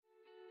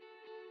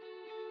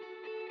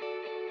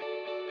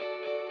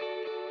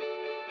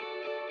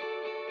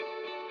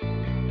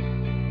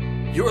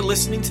You're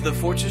listening to the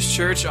Fortress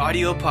Church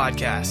audio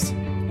podcast.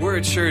 We're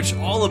a church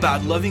all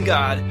about loving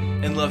God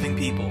and loving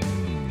people.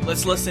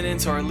 Let's listen in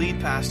to our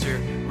lead pastor,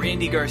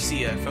 Randy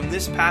Garcia, from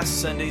this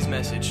past Sunday's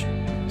message.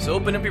 So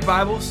open up your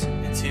Bibles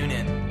and tune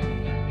in.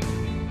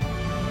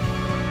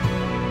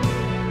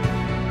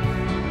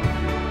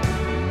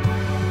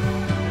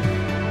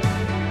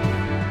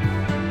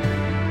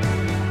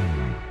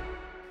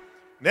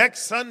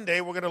 Next Sunday,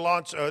 we're going to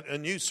launch a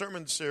new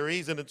sermon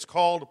series, and it's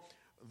called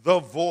The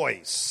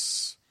Voice.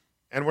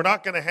 And we're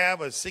not going to have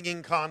a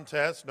singing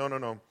contest.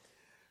 No.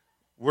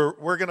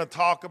 We're going to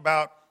talk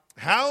about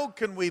how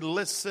can we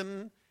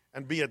listen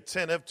and be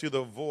attentive to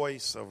the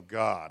voice of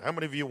God. How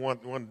many of you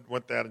want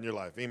that in your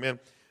life? Amen.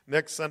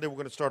 Next Sunday, we're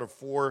going to start a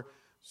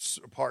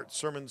 4-part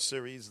sermon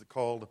series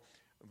called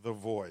The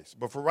Voice.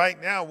 But for right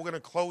now, we're going to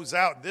close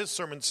out this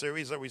sermon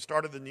series that we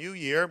started the new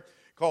year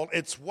called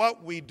It's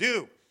What We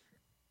Do.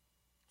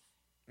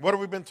 What have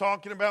we been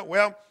talking about?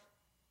 Well,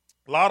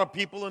 a lot of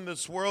people in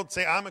this world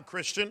say, I'm a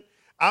Christian,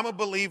 I'm a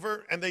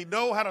believer, and they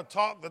know how to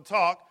talk the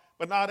talk,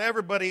 but not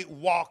everybody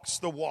walks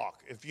the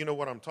walk, if you know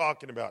what I'm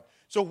talking about.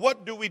 So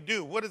what do we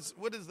do? What is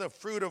the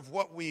fruit of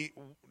what we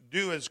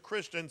do as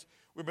Christians?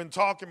 We've been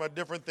talking about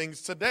different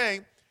things. Today,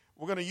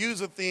 we're going to use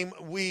a theme,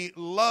 we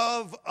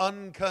love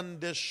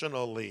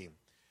unconditionally.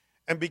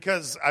 And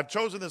because I've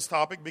chosen this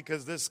topic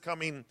because this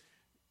coming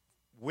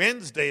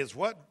Wednesday is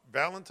what?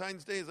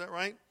 Valentine's Day, is that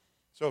right?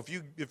 So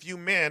if you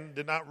men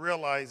did not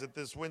realize that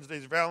this Wednesday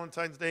is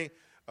Valentine's Day,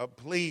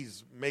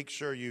 please make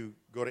sure you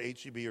go to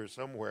H-E-B or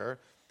somewhere,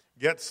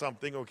 get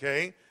something,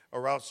 okay?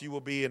 Or else you will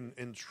be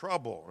in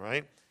trouble,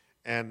 right?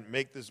 And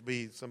make this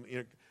be some,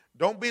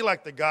 don't be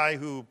like the guy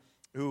who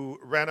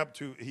ran up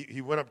to,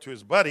 he went up to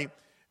his buddy,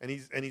 and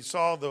he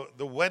saw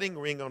the wedding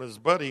ring on his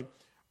buddy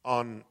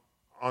on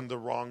the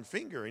wrong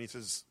finger. And he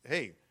says,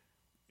 hey,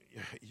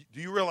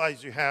 do you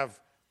realize you have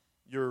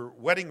your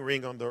wedding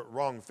ring on the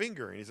wrong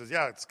finger? And he says,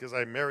 yeah, it's because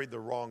I married the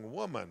wrong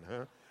woman,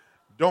 huh?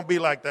 Don't be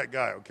like that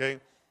guy, okay?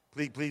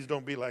 Please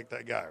don't be like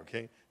that guy,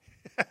 okay?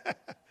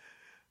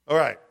 All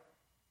right.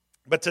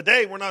 But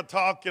today we're not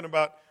talking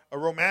about a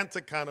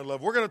romantic kind of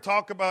love. We're going to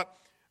talk about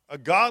a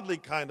godly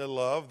kind of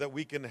love that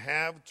we can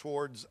have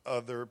towards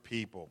other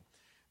people.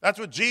 That's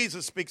what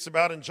Jesus speaks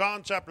about in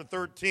John chapter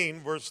 13,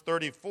 verse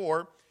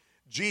 34.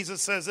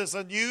 Jesus says this,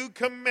 a new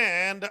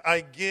command I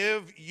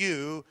give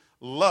you,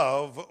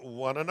 love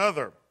one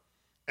another.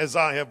 As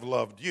I have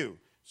loved you,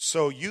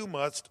 so you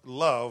must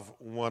love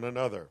one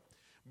another.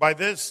 By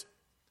this,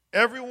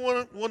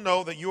 everyone will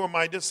know that you are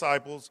my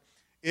disciples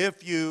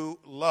if you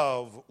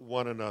love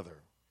one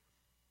another.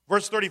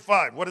 Verse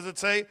 35, what does it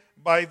say?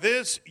 By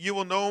this you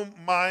will know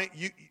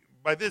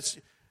by this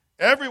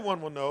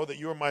everyone will know that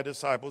you are my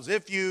disciples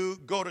if you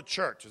go to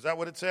church. Is that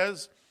what it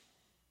says?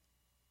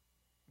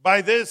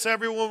 By this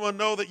everyone will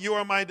know that you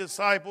are my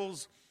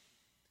disciples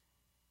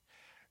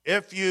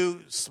if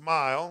you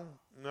smile.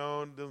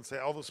 No, it doesn't say,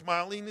 although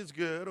smiling is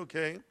good,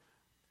 okay.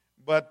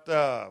 But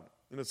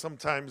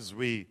sometimes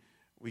we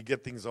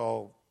get things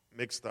all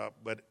mixed up,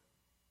 but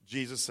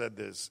Jesus said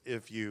this,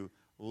 if you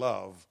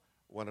love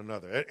one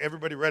another.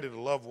 Everybody ready to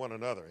love one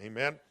another,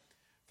 amen?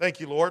 Thank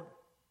you, Lord,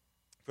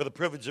 for the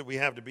privilege that we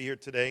have to be here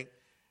today.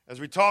 As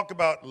we talk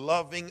about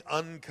loving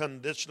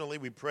unconditionally,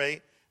 we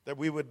pray that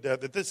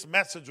that this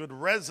message would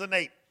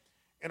resonate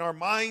in our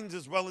minds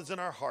as well as in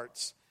our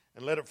hearts,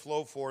 and let it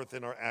flow forth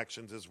in our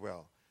actions as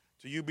well.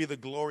 To you be the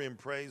glory and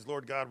praise.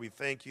 Lord God, we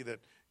thank you that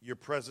your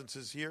presence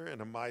is here in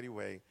a mighty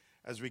way.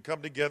 As we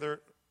come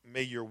together,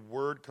 may your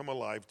word come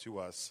alive to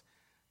us.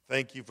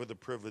 Thank you for the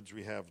privilege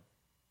we have,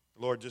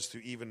 Lord, just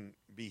to even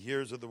be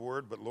hearers of the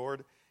word, but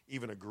Lord,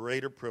 even a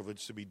greater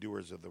privilege to be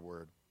doers of the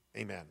word.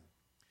 Amen.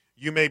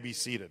 You may be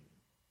seated.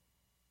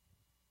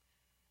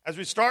 As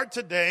we start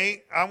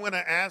today, I'm going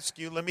to ask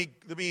you, let me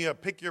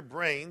pick your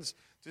brains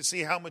to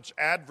see how much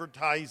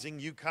advertising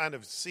you kind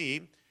of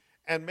see,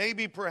 and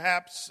maybe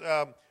perhaps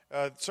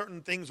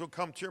certain things will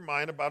come to your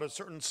mind about a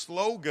certain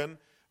slogan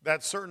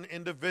that certain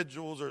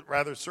individuals, or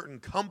rather certain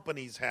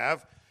companies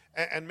have,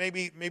 and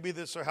maybe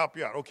this will help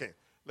you out. Okay,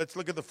 let's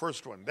look at the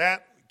first one.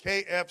 That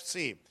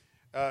KFC.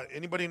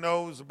 Anybody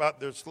knows about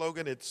their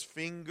slogan? It's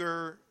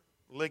finger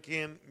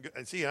licking.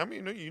 See, I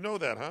mean, you know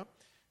that, huh?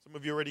 Some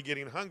of you are already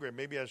getting hungry.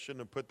 Maybe I shouldn't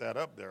have put that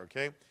up there,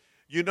 okay?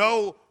 You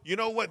know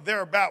what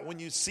they're about when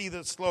you see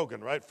this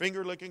slogan, right?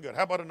 Finger licking good.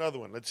 How about another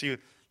one? Let's see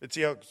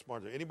how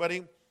smart.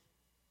 Anybody?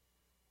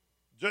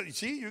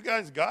 See, you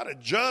guys got it.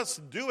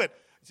 Just do it.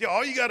 See,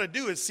 all you got to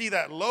do is see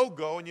that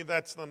logo, and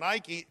that's the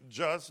Nike.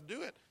 Just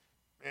do it.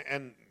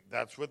 And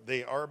that's what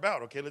they are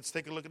about. Okay, let's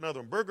take a look at another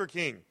one. Burger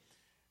King.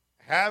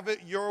 Have it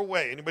your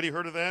way. Anybody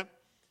heard of that?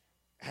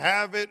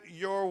 Have it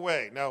your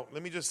way. Now,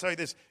 let me just tell you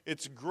this.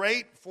 It's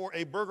great for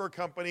a burger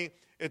company.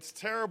 It's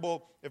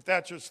terrible if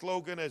that's your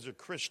slogan as a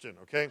Christian,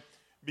 okay?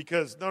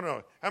 Because,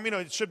 no. How many know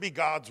it should be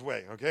God's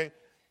way, okay?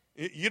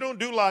 You don't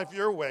do life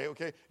your way,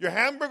 okay? Your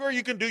hamburger,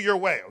 you can do your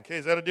way, okay?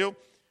 Is that a deal?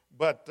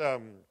 But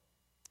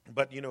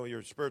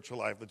your spiritual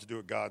life, let's do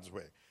it God's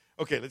way.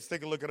 Okay, let's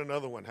take a look at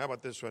another one. How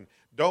about this one?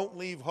 Don't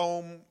leave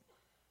home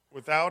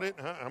without it.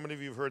 Huh? How many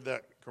of you have heard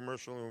that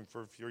commercial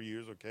for a few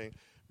years? Okay,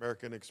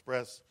 American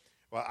Express.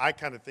 Well, I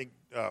kind of think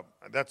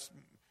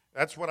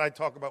that's what I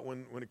talk about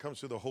when it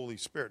comes to the Holy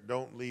Spirit.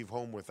 Don't leave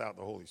home without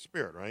the Holy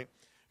Spirit, right?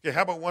 Okay,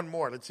 how about one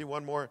more? Let's see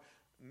one more.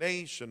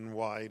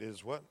 Nationwide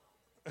is what?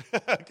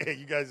 Okay,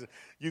 you guys,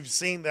 you've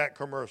seen that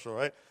commercial,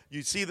 right?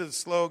 You see the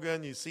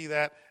slogan, you see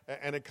that,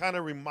 and it kind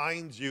of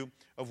reminds you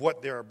of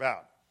what they're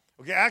about.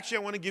 Okay, actually, I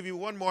want to give you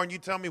one more, and you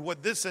tell me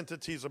what this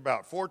entity is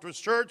about. Fortress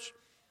Church,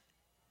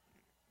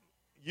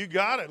 you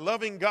got it.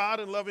 Loving God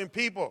and loving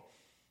people.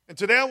 And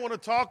today I want to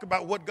talk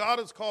about what God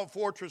has called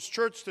Fortress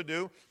Church to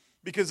do,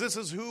 because this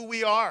is who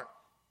we are.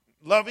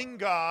 Loving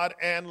God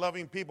and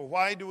loving people.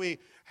 Why do we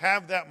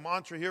have that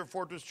mantra here at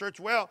Fortress Church?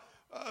 Well,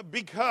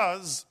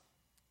 because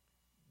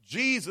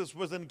Jesus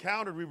was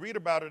encountered. We read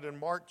about it in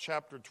Mark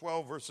chapter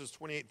 12, verses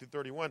 28 through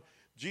 31.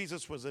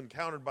 Jesus was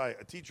encountered by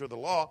a teacher of the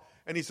law,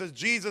 and he says,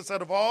 Jesus,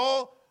 out of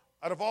all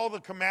the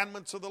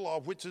commandments of the law,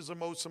 which is the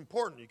most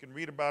important? You can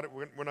read about it.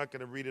 We're not going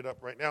to read it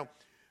up right now.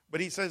 But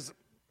he says,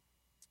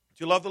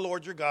 to love the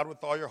Lord your God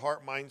with all your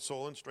heart, mind,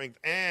 soul, and strength,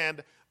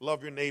 and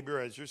love your neighbor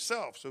as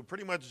yourself. So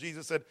pretty much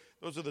Jesus said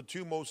those are the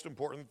two most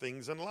important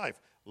things in life.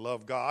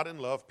 Love God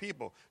and love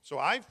people. So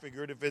I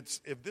figured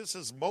if this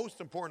is most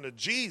important to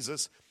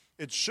Jesus,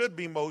 it should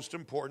be most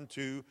important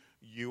to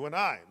you and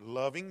I,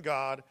 loving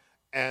God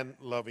and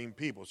loving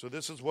people. So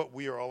this is what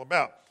we are all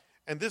about.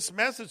 And this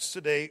message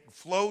today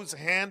flows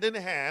hand in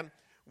hand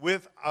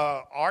with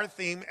our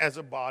theme as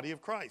a body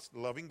of Christ,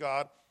 loving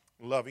God,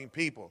 loving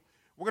people.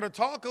 We're going to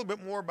talk a little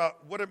bit more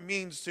about what it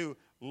means to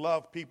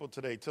love people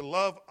today, to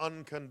love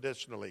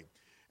unconditionally.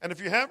 And if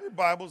you have your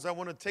Bibles, I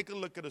want to take a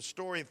look at a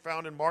story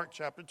found in Mark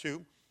chapter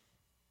 2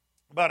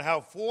 about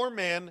how 4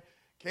 men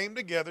came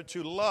together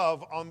to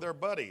love on their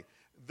buddy.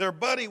 Their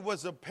buddy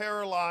was a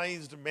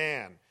paralyzed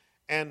man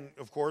and,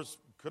 of course,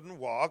 couldn't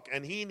walk,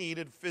 and he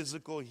needed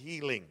physical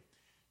healing.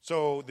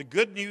 So the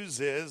good news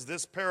is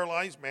this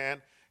paralyzed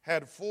man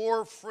had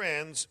 4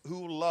 friends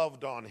who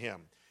loved on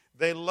him.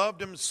 They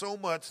loved him so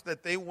much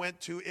that they went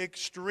to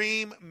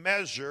extreme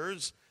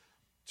measures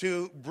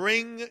to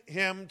bring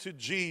him to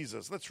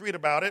Jesus. Let's read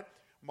about it.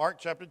 Mark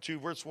chapter 2,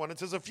 verse 1. It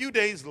says, a few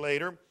days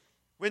later,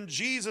 when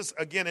Jesus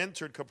again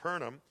entered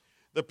Capernaum,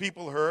 the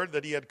people heard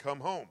that he had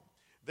come home.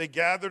 They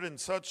gathered in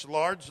such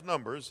large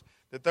numbers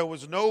that there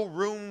was no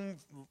room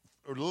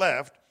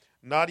left,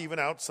 not even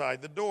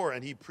outside the door,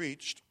 and he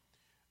preached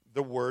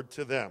the word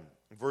to them.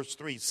 Verse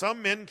 3,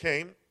 some men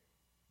came,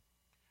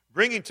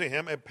 bringing to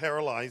him a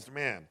paralyzed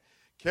man,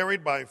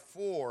 carried by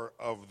 4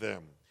 of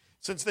them.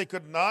 Since they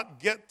could not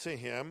get to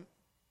him,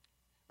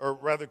 or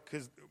rather,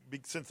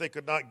 since they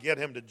could not get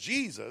him to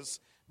Jesus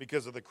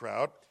because of the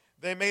crowd,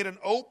 they made an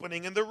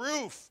opening in the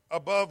roof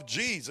above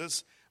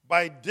Jesus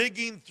by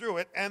digging through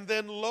it, and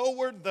then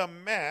lowered the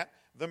mat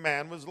the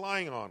man was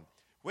lying on.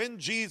 When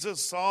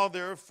Jesus saw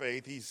their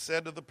faith, he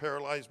said to the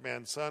paralyzed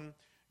man, son,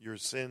 your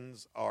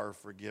sins are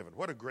forgiven.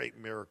 What a great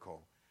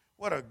miracle.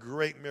 What a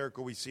great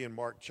miracle we see in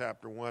Mark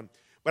chapter 1.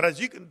 But as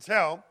you can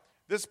tell,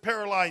 this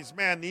paralyzed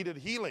man needed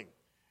healing.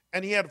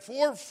 And he had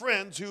 4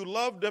 friends who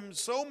loved him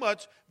so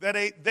much that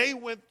they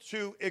went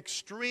to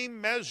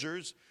extreme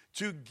measures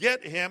to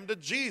get him to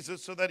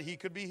Jesus so that he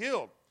could be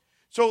healed.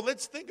 So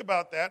let's think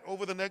about that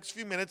over the next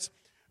few minutes.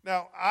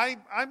 Now,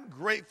 I'm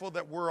grateful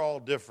that we're all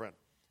different.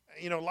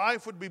 You know,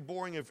 life would be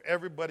boring if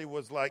everybody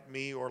was like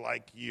me or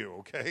like you,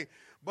 okay?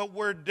 But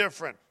we're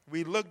different.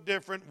 We look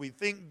different. We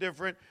think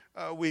different.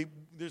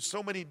 There's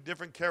so many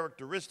different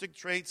characteristic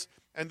traits,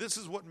 and this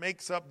is what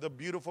makes up the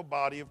beautiful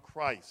body of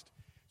Christ.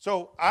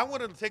 So I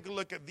wanted to take a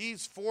look at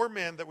these 4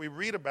 men that we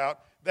read about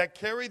that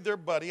carried their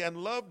buddy and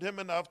loved him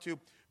enough to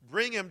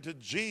bring him to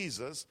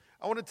Jesus.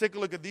 I want to take a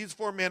look at these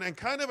 4 men and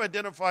kind of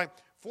identify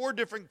 4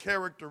 different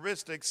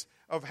characteristics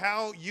of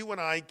how you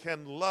and I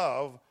can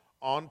love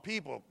on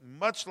people,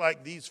 much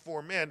like these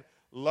 4 men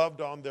loved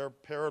on their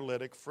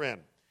paralytic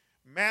friend.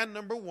 Man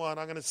number 1,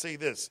 I'm going to say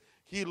this.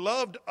 He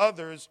loved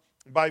others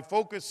by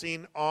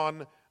focusing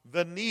on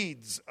the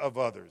needs of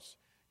others.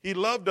 He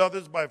loved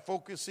others by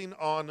focusing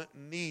on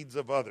needs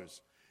of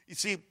others. You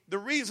see, the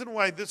reason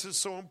why this is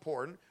so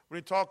important when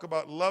we talk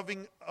about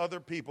loving other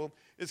people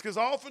is because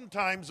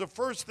oftentimes the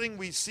first thing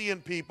we see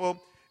in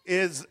people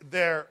is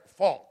their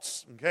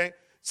faults, okay?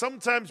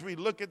 Sometimes we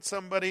look at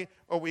somebody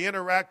or we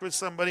interact with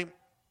somebody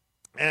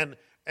and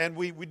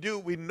we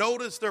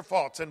notice their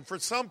faults. And for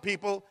some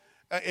people,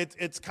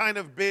 it's kind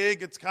of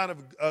big, it's kind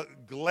of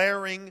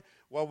glaring.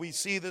 Well, we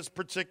see this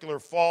particular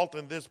fault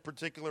in this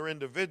particular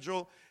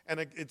individual, and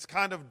it's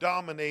kind of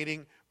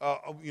dominating,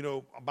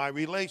 my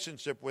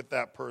relationship with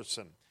that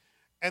person.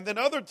 And then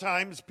other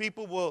times,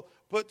 people will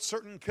put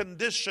certain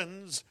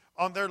conditions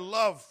on their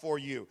love for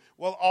you.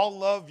 Well, I'll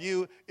love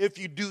you if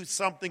you do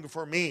something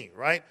for me,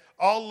 right?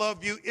 I'll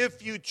love you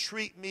if you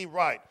treat me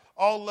right.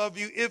 I'll love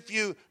you if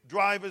you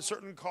drive a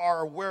certain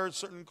car or wear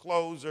certain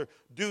clothes or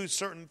do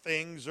certain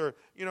things. Or,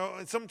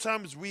 and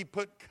sometimes we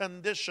put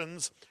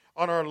conditions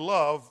on our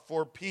love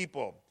for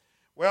people.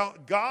 Well,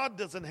 God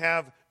doesn't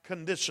have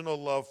conditional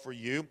love for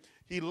you.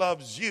 He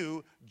loves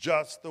you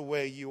just the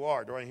way you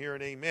are. Do I hear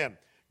an amen?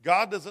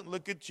 God doesn't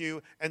look at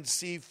you and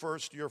see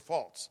first your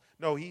faults.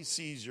 No, he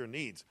sees your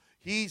needs.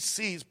 He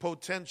sees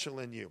potential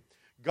in you.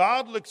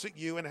 God looks at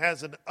you and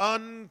has an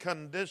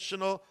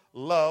unconditional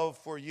love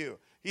for you.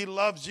 He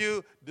loves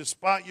you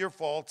despite your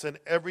faults and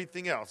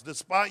everything else.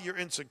 Despite your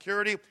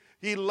insecurity,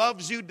 he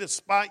loves you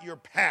despite your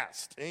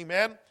past.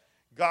 Amen?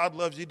 God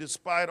loves you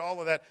despite all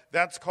of that.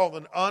 That's called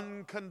an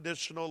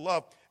unconditional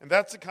love. And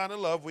that's the kind of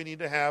love we need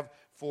to have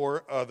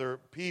for other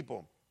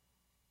people.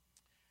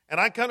 And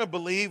I kind of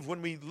believe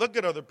when we look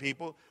at other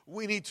people,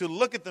 we need to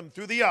look at them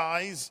through the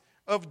eyes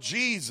of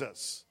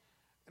Jesus.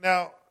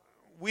 Now,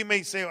 we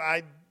may say,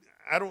 I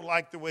don't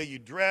like the way you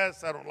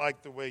dress, I don't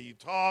like the way you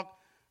talk,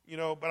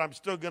 but I'm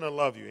still going to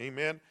love you.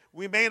 Amen?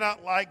 We may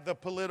not like the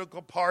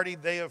political party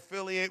they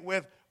affiliate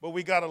with, but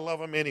we got to love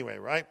them anyway,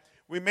 right?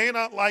 We may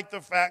not like the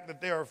fact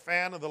that they are a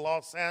fan of the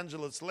Los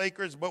Angeles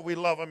Lakers, but we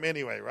love them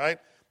anyway, right?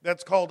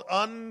 That's called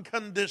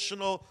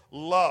unconditional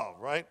love,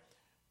 right?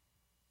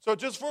 So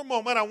just for a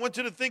moment, I want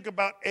you to think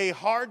about a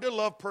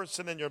hard-to-love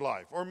person in your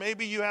life. Or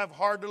maybe you have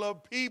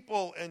hard-to-love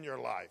people in your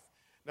life.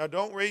 Now,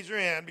 don't raise your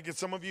hand because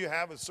some of you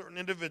have a certain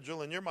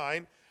individual in your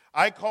mind.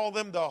 I call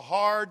them the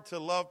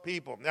hard-to-love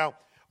people. Now,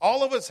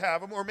 all of us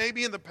have them, or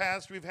maybe in the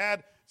past we've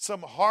had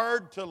some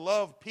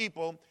hard-to-love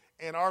people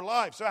in our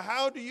life. So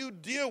how do you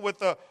deal with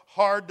the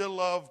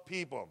hard-to-love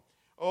people?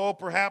 Oh,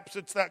 perhaps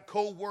it's that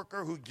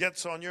coworker who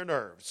gets on your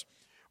nerves.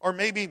 Or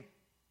maybe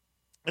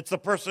it's the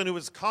person who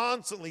is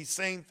constantly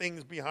saying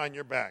things behind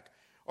your back.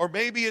 Or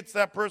maybe it's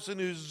that person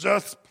who's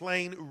just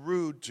plain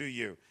rude to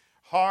you.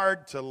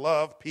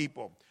 Hard-to-love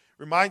people.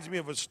 Reminds me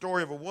of a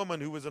story of a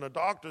woman who was in a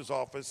doctor's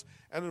office,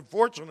 and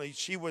unfortunately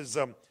she was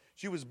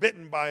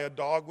bitten by a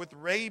dog with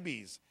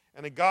rabies.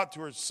 And it got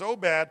to her so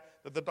bad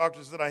that the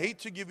doctor said, I hate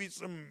to give you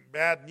some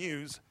bad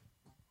news,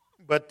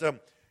 but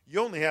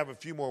you only have a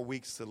few more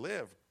weeks to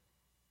live.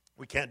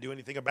 We can't do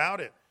anything about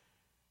it.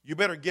 You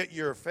better get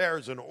your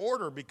affairs in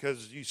order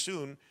because you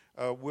soon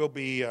will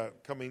be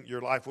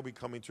your life will be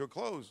coming to a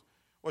close.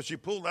 Well, she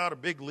pulled out a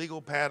big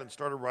legal pad and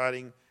started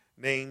writing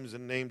names,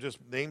 just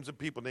names of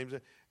people,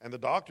 and the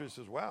doctor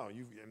says, wow,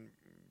 and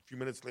a few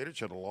minutes later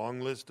she had a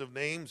long list of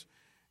names.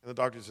 And the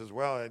doctor says,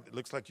 well, it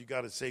looks like you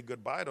got to say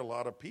goodbye to a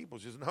lot of people.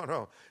 She says,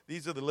 no,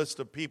 these are the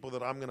list of people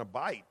that I'm going to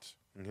bite.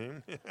 Mm-hmm.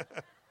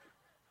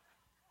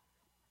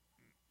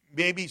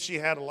 Maybe she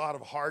had a lot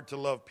of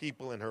hard-to-love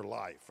people in her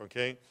life,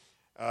 okay?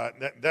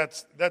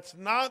 That's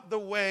not the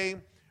way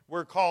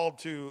we're called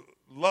to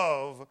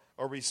love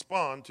or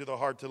respond to the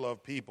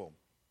hard-to-love people.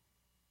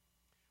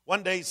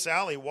 One day,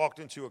 Sally walked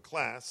into a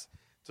class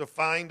to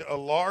find a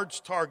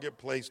large target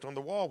placed on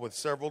the wall with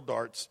several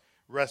darts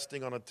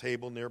resting on a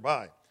table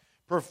nearby.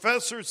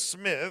 Professor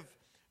Smith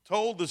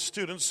told the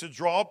students to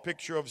draw a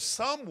picture of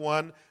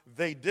someone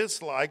they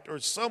disliked or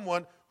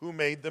someone who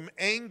made them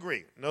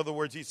angry. In other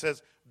words, he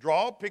says,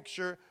 draw a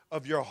picture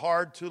of your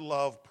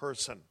hard-to-love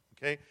person,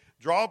 okay?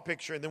 Draw a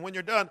picture, and then when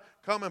you're done,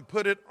 come and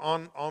put it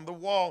on the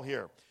wall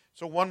here.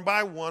 So one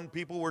by one,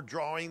 people were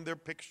drawing their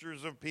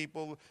pictures of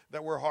people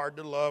that were hard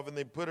to love, and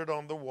they put it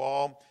on the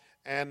wall.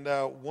 And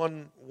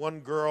one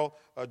girl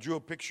drew a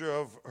picture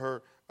of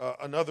her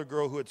another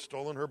girl who had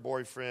stolen her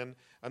boyfriend.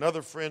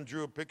 Another friend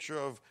drew a picture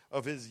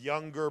of his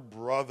younger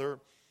brother.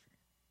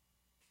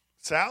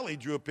 Sally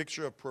drew a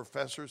picture of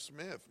Professor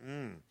Smith.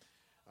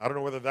 I don't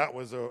know whether that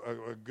was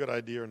a good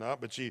idea or not,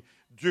 but she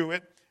drew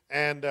it.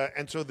 And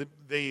so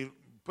they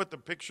put the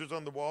pictures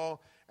on the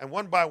wall. And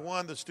one by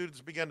one, the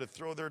students began to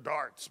throw their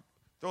darts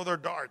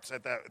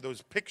at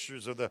those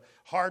pictures of the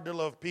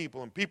hard-to-love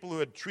people and people who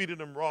had treated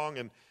them wrong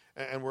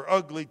and were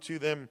ugly to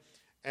them.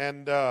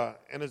 And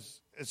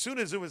as soon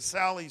as it was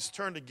Sally's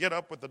turn to get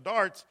up with the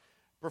darts,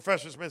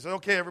 Professor Smith said,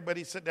 okay,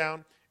 everybody sit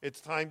down.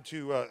 It's time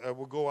to,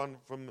 we'll go on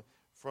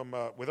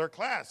with our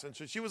class. And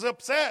so she was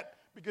upset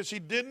because she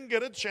didn't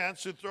get a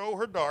chance to throw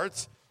her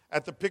darts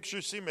at the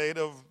picture she made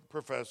of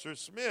Professor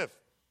Smith.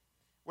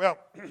 Well,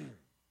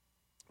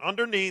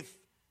 underneath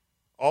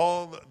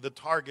all the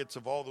targets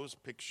of all those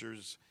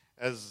pictures,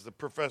 as the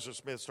Professor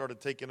Smith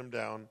started taking them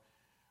down,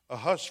 a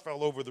hush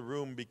fell over the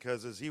room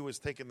because as he was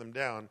taking them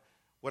down,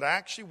 what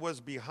actually was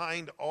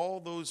behind all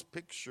those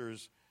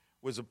pictures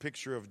was a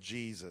picture of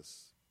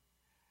Jesus.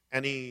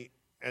 And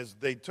as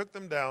they took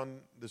them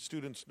down, the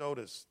students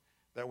noticed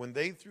that when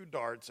they threw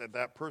darts at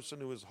that person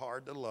who was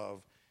hard to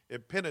love,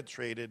 it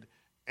penetrated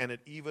and it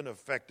even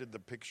affected the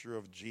picture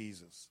of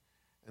Jesus.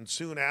 And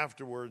soon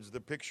afterwards,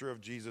 the picture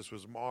of Jesus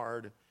was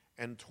marred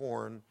and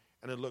torn,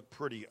 and it looked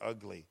pretty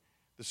ugly.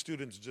 The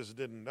students just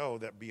didn't know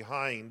that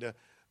behind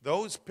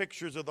those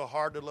pictures of the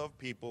hard-to-love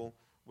people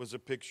was a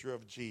picture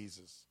of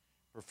Jesus.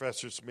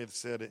 Professor Smith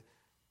said,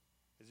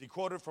 as he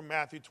quoted from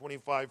Matthew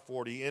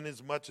 25:40,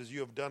 inasmuch as you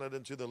have done it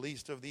unto the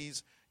least of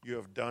these, you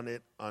have done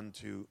it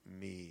unto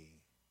me.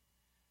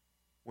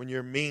 When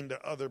you're mean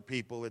to other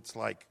people, it's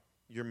like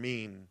you're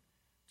mean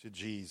to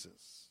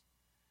Jesus.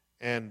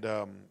 And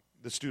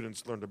the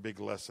students learned a big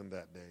lesson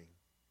that day.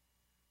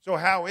 So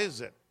how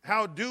is it?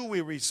 How do we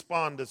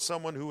respond to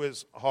someone who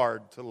is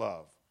hard to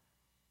love?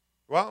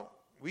 Well,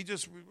 we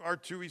just are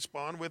to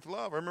respond with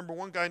love. I remember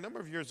one guy a number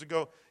of years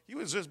ago, he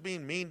was just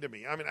being mean to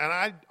me. I mean, and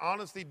I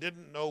honestly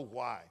didn't know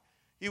why.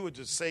 He would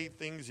just say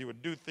things, he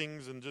would do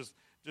things, and just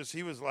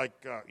he was like,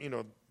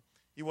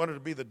 he wanted to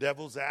be the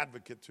devil's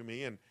advocate to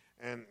me, and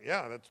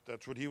yeah,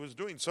 that's what he was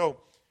doing.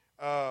 So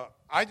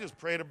I just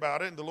prayed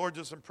about it, and the Lord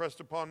just impressed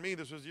upon me.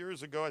 This was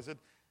years ago.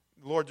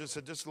 the Lord just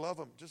said, just love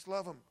him.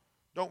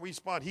 Don't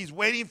respond. He's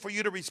waiting for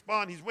you to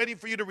respond. He's waiting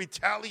for you to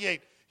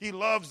retaliate. He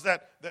loves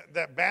that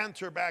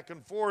banter back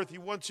and forth. He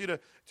wants you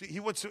he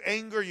wants to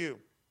anger you.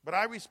 But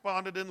I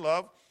responded in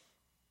love.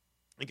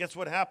 And guess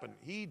what happened?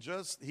 He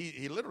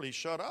literally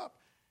shut up.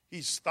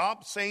 He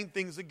stopped saying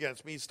things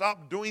against me. He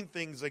stopped doing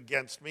things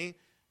against me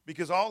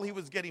because all he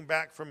was getting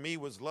back from me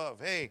was love.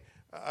 Hey,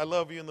 I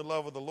love you in the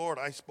love of the Lord.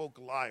 I spoke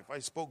life. I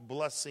spoke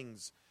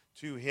blessings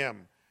to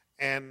him.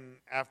 And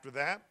after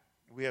that,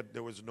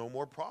 there was no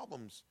more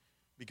problems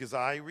because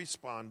I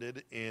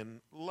responded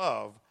in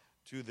love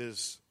to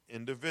this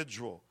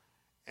individual.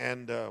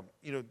 And,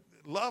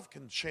 love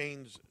can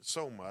change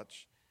so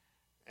much.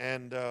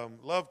 And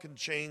love can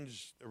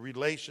change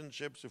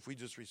relationships if we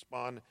just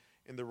respond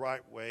in the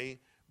right way.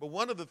 But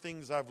one of the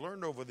things I've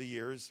learned over the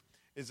years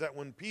is that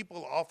when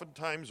people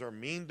oftentimes are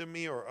mean to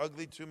me or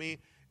ugly to me,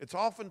 it's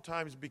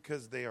oftentimes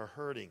because they are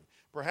hurting.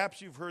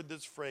 Perhaps you've heard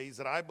this phrase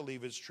that I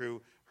believe is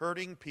true: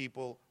 hurting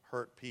people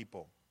hurt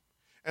people.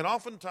 And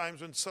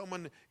oftentimes when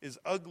someone is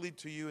ugly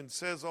to you and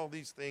says all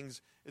these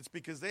things, it's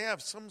because they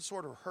have some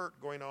sort of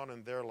hurt going on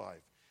in their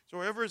life.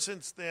 So ever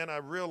since then, I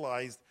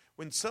realized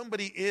when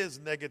somebody is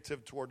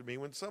negative toward me,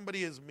 when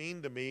somebody is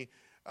mean to me,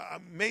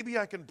 maybe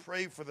I can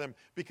pray for them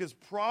because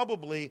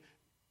probably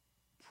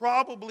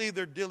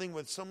they're dealing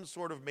with some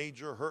sort of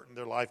major hurt in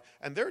their life,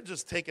 and they're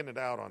just taking it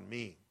out on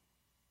me.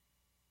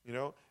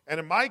 And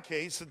in my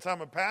case, since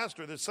I'm a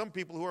pastor, there's some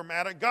people who are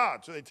mad at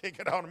God, so they take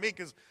it out on me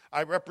because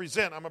I'm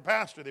a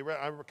pastor.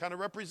 I kind of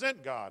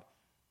represent God,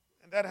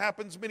 and that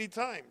happens many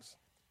times.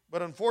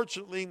 But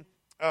unfortunately,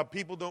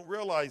 people don't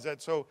realize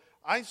that, so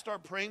I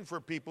start praying for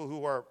people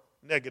who are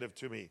negative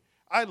to me.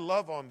 I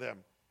love on them,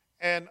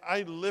 and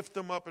I lift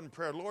them up in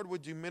prayer. Lord,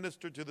 would you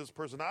minister to this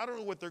person? I don't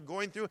know what they're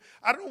going through.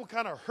 I don't know what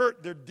kind of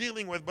hurt they're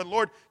dealing with, but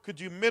Lord, could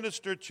you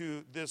minister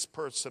to this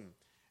person?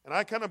 And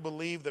I kind of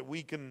believe that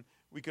we can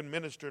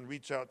minister and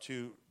reach out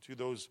to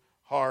those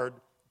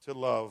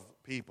hard-to-love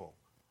people.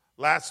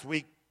 Last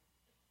week,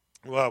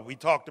 we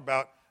talked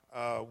about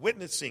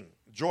witnessing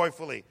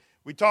joyfully.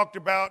 We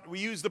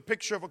used the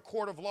picture of a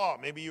court of law.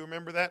 Maybe you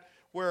remember that,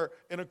 where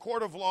in a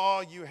court of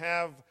law you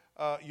have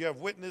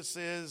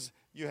witnesses,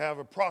 you have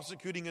a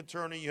prosecuting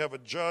attorney, you have a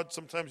judge,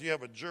 sometimes you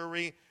have a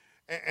jury.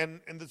 And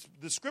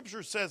the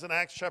scripture says in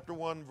Acts chapter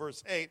 1,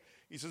 verse 8,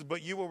 he says,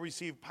 but you will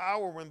receive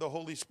power when the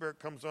Holy Spirit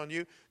comes on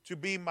you to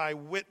be my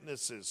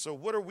witnesses. So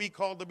what are we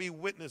called to be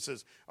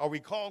witnesses? Are we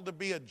called to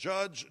be a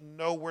judge?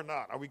 No, we're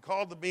not. Are we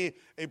called to be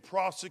a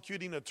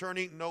prosecuting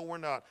attorney? No, we're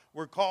not.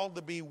 We're called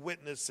to be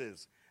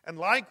witnesses. And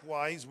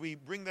likewise, we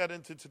bring that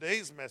into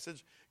today's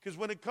message because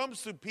when it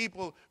comes to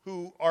people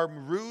who are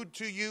rude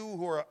to you,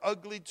 who are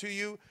ugly to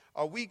you,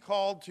 are we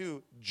called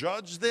to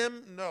judge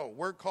them? No,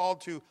 we're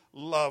called to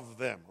love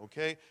them,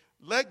 okay?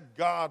 Let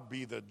God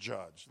be the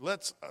judge.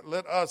 Let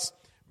us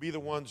be the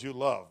ones you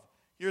love.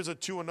 Here's a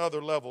to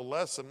another level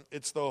lesson.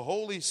 It's the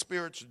Holy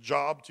Spirit's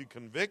job to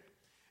convict.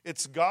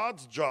 It's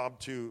God's job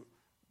to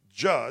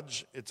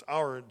judge. It's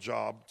our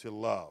job to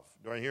love.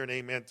 Do I hear an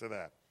amen to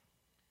that?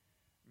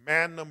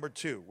 Man number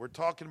 2. We're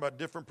talking about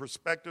different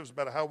perspectives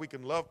about how we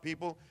can love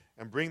people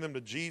and bring them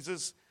to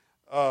Jesus.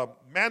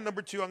 Man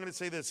number 2, I'm going to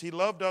say this. He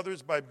loved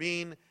others by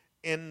being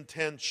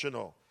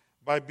intentional.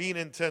 By being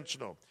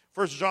intentional.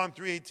 1 John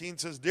 3:18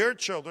 says, dear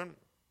children,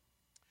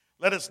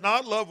 let us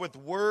not love with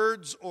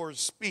words or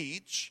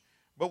speech,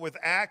 but with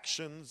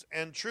actions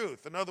and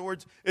truth. In other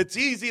words, it's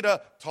easy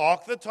to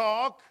talk the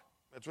talk.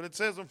 That's what it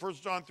says in 1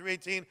 John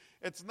 3:18.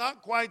 It's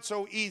not quite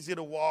so easy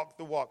to walk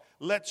the walk.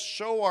 Let's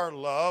show our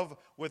love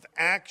with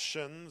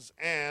actions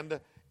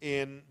and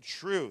in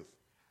truth.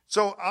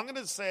 So I'm going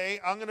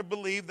to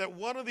believe that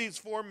one of these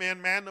 4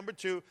 men, man number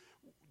 2,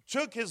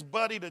 took his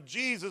buddy to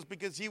Jesus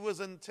because he was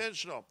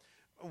intentional.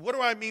 What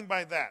do I mean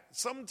by that?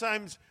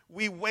 Sometimes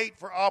we wait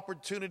for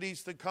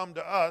opportunities to come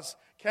to us.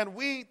 Can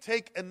we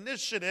take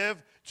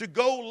initiative to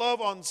go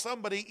love on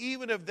somebody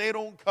even if they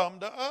don't come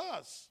to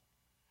us?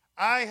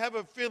 I have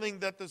a feeling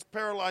that this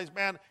paralyzed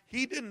man,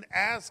 he didn't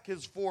ask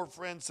his 4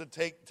 friends to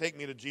take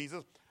me to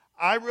Jesus.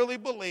 I really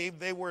believe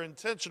they were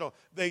intentional.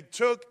 They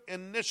took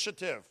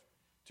initiative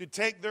to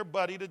take their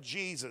buddy to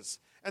Jesus.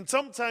 And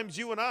sometimes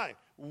you and I,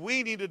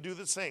 we need to do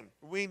the same.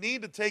 We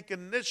need to take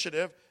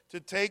initiative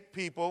to take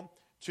people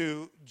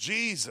to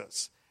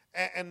Jesus.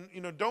 And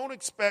don't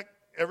expect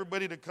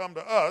everybody to come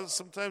to us.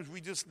 Sometimes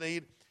we just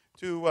need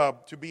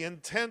to be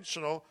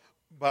intentional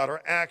about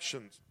our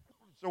actions.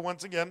 So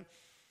once again,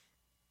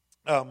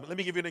 let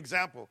me give you an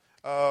example.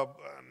 A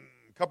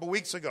couple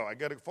weeks ago, I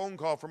got a phone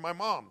call from my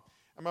mom.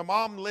 And my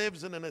mom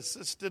lives in an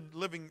assisted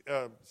living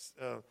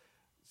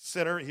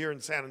center here in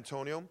San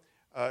Antonio,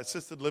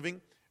 assisted living.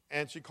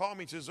 And she called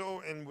me. She says,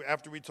 and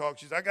after we talked,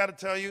 she says, I got to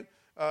tell you,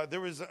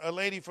 there was a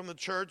lady from the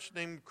church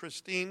named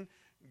Christine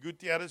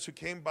Gutierrez who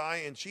came by,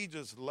 and she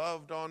just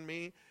loved on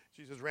me.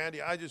 She says,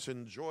 Randy, I just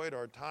enjoyed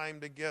our time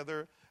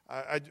together.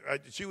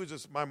 She was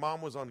just, my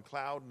mom was on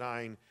cloud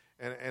nine,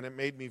 and it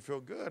made me feel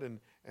good.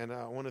 And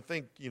I want to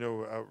thank,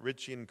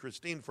 Richie and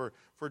Christine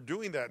for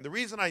doing that. And the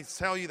reason I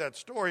tell you that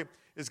story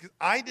is because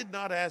I did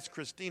not ask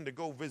Christine to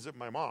go visit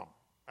my mom.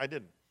 I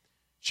didn't.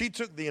 She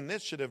took the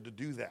initiative to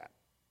do that.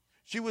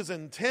 She was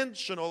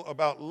intentional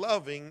about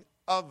loving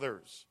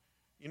others.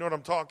 You know what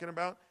I'm talking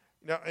about?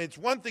 Now, it's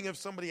one thing if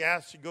somebody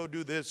asks you, go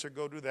do this or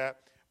go do that,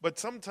 but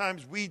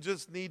sometimes we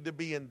just need to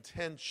be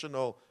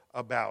intentional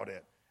about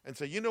it and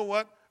say, you know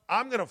what?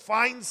 I'm going to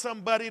find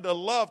somebody to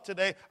love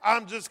today.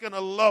 I'm just going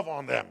to love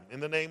on them in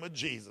the name of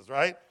Jesus,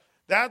 right?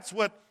 That's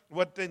what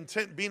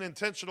being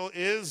intentional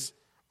is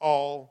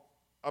all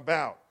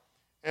about.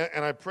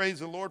 And I praise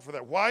the Lord for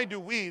that. Why do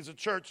we as a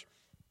church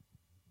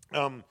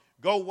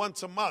go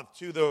once a month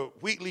to the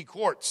Wheatley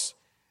Courts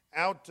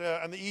out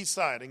on the east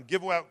side and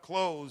give out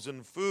clothes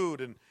and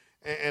food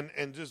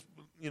and just,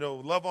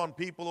 love on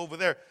people over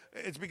there?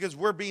 It's because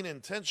we're being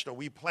intentional.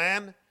 We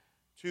plan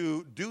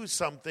to do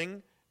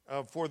something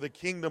for the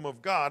kingdom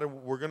of God,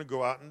 and we're going to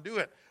go out and do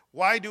it.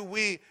 Why do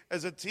we,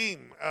 as a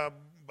team,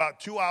 about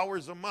 2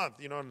 hours a month,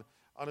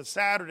 on a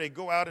Saturday,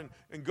 go out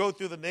and go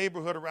through the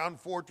neighborhood around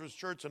Fortress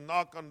Church and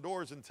knock on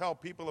doors and tell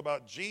people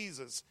about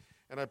Jesus?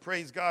 And I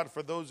praise God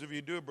for those of you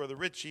who do it, Brother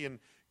Richie and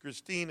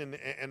Christine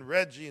and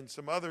Reggie and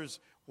some others.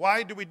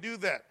 Why do we do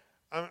that?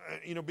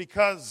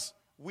 Because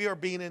we are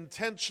being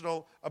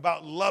intentional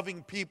about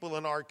loving people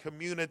in our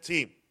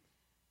community.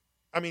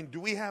 I mean, do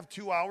we have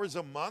 2 hours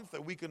a month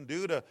that we can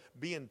do to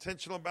be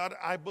intentional about it?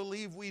 I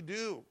believe we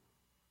do.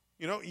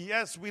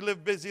 Yes, we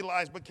live busy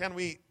lives, but can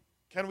we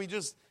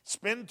just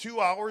spend 2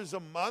 hours a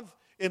month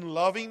in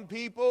loving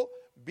people,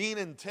 being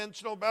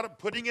intentional about it,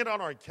 putting it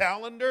on our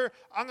calendar?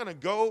 I'm going to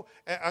go,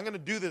 I'm going to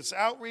do this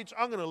outreach,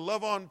 I'm going to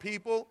love on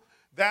people.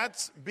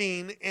 That's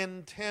being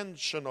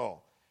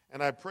intentional.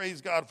 And I praise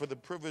God for the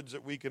privilege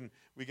that we can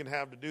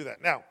have to do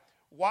that. Now,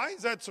 why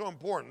is that so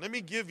important? Let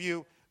me give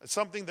you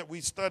something that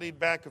we studied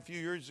back a few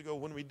years ago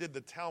when we did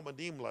the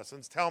Talmudim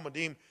lessons.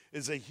 Talmudim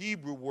is a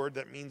Hebrew word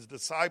that means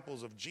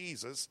disciples of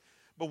Jesus.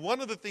 But one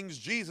of the things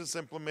Jesus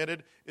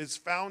implemented is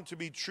found to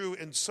be true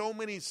in so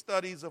many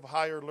studies of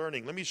higher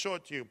learning. Let me show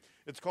it to you.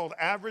 It's called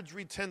average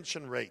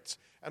retention rates.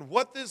 And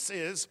what this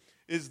is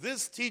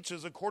this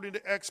teaches, according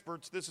to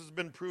experts, this has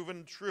been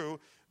proven true,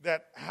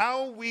 that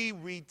how we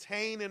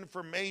retain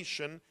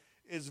information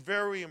is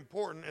very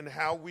important in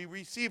how we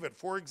receive it.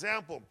 For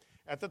example,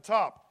 at the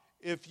top,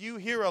 if you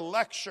hear a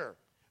lecture,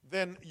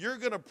 then you're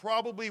going to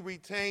probably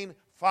retain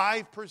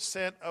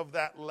 5% of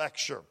that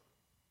lecture.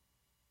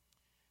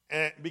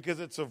 Because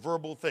it's a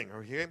verbal thing,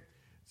 okay?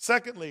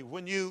 Secondly,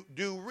 when you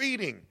do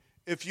reading,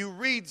 if you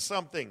read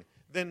something,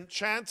 then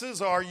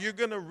chances are you're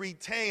going to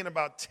retain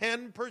about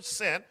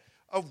 10%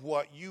 of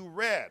what you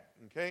read,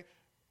 okay?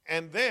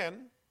 And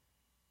then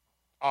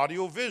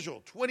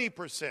audiovisual,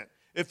 20%.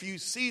 If you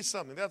see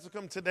something, that's how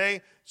come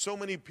today so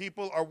many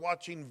people are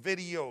watching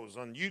videos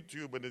on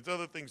YouTube and there's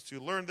other things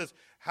to learn this.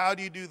 How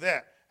do you do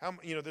that?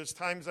 There's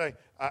times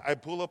I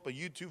pull up a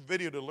YouTube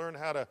video to learn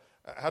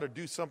how to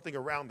do something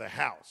around the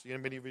house.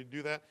 Anybody of you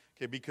do that?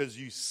 Okay, because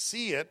you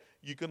see it,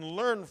 you can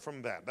learn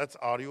from that. That's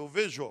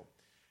audio-visual.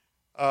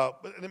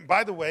 But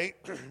by the way,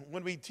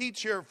 when we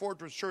teach here at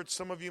Fortress Church,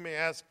 some of you may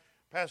ask,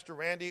 Pastor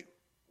Randy,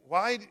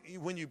 why,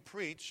 when you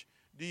preach,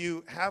 do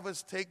you have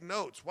us take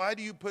notes? Why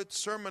do you put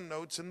sermon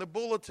notes in the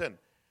bulletin?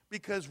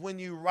 Because when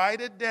you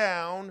write it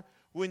down,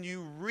 when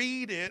you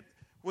read it,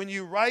 when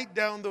you write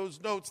down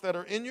those notes that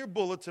are in your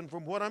bulletin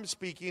from what I'm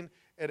speaking,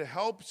 it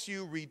helps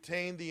you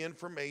retain the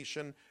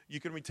information. You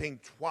can retain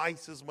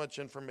twice as much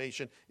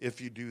information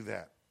if you do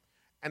that.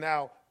 And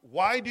now,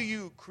 why do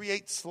you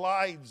create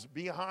slides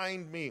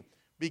behind me?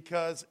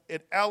 Because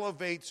it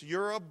elevates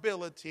your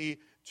ability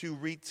to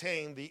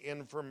retain the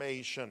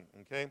information,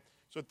 okay?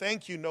 So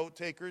thank you, note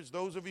takers.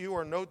 Those of you who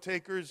are note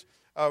takers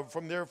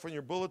from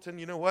your bulletin,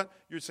 you know what?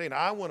 You're saying,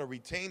 I want to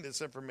retain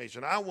this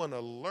information. I want to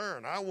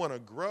learn. I want to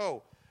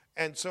grow.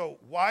 And so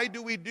why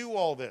do we do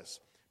all this?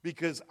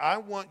 Because I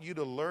want you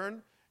to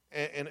learn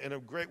in a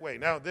great way.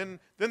 Now, then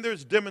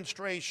there's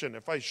demonstration.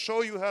 If I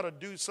show you how to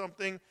do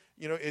something,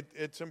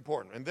 it's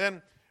important. And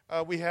then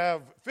we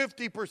have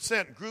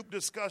 50% group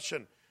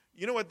discussion.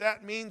 You know what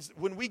that means?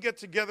 When we get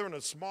together in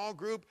a small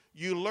group,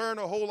 you learn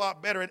a whole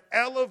lot better. It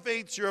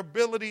elevates your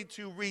ability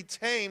to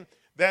retain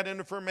that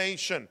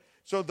information.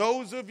 So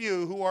those of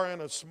you who are in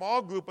a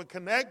small group, a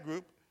connect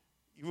group,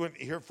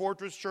 here at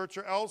Fortress Church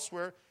or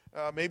elsewhere,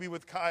 maybe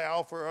with Chi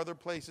Alpha or other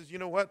places, you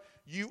know what?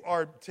 You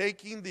are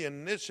taking the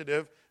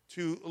initiative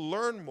to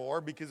learn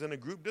more because in a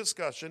group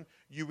discussion,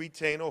 you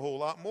retain a whole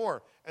lot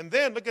more. And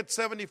then look at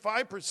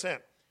 75%.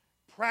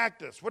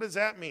 Practice. What does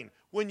that mean?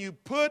 When you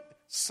put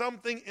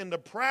something into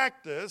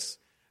practice,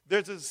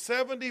 there's a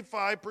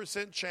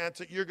 75% chance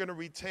that you're going to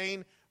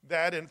retain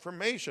that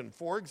information.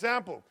 For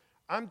example,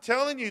 I'm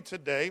telling you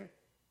today,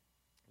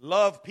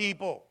 love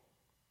people.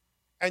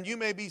 And you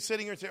may be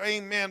sitting here and say,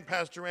 amen,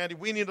 Pastor Randy,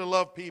 we need to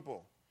love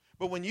people.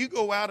 But when you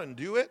go out and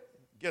do it,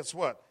 guess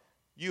what?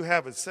 You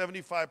have a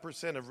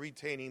 75% of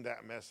retaining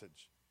that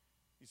message.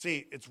 You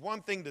see, it's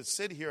one thing to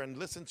sit here and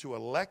listen to a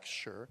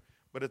lecture,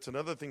 but it's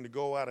another thing to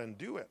go out and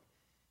do it,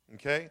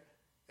 okay?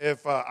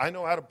 If I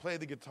know how to play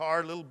the guitar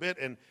a little bit,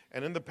 and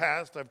in the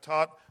past I've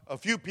taught a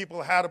few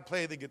people how to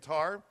play the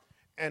guitar,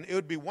 and it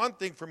would be one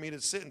thing for me to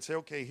sit and say,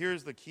 okay,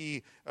 here's the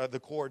key, the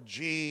chord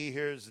G,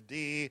 here's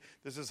D,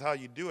 this is how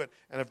you do it.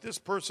 And if this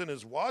person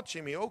is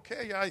watching me,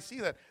 okay, yeah, I see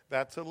that.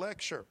 That's a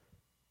lecture.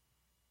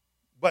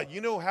 But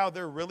you know how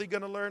they're really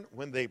going to learn?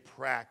 When they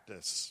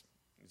practice.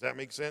 Does that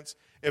make sense?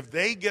 If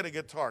they get a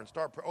guitar and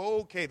start,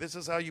 okay, this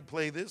is how you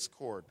play this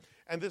chord,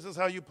 and this is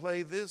how you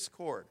play this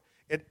chord.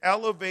 It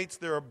elevates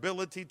their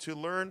ability to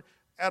learn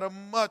at a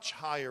much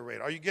higher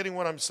rate. Are you getting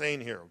what I'm saying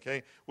here,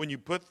 okay? When you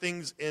put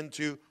things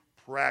into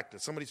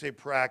practice. Somebody say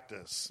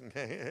practice.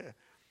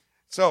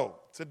 So,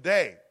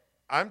 today,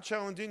 I'm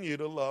challenging you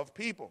to love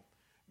people.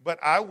 But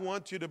I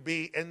want you to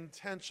be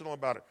intentional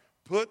about it.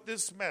 Put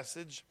this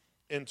message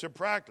into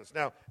practice.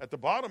 Now, at the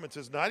bottom it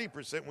says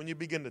 90%. When you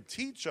begin to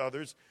teach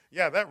others,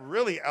 yeah, that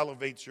really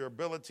elevates your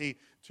ability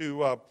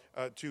to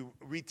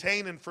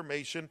retain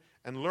information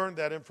and learn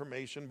that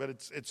information. But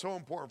it's so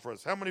important for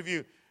us. How many of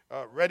you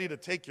ready to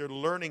take your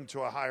learning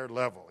to a higher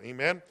level?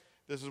 Amen?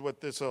 This is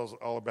what this is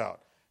all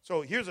about.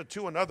 So here's a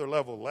to another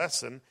level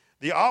lesson.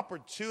 The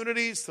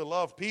opportunities to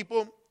love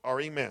people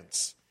are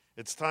immense.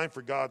 It's time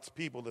for God's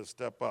people to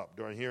step up.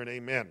 Do I hear an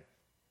amen?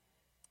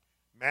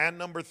 Man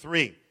number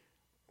 3.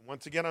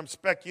 Once again, I'm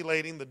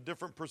speculating the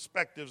different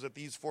perspectives that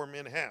these 4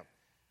 men have.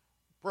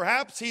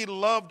 Perhaps he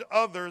loved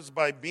others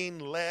by being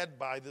led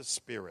by the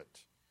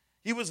Spirit.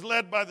 He was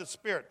led by the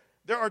Spirit.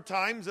 There are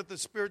times that the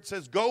Spirit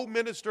says, go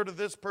minister to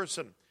this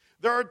person.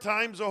 There are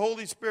times the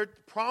Holy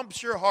Spirit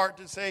prompts your heart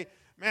to say,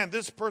 man,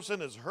 this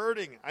person is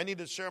hurting. I need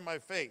to share my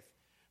faith.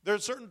 There are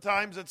certain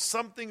times that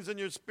something's in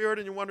your spirit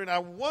and you're wondering, I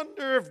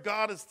wonder if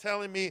God is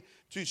telling me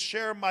to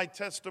share my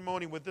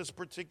testimony with this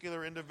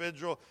particular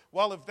individual.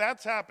 Well, if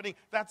that's happening,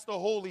 that's the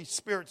Holy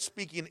Spirit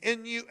speaking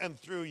in you and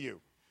through you.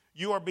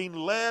 You are being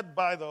led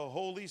by the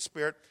Holy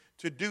Spirit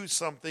to do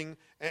something,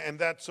 and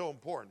that's so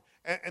important.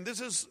 And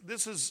this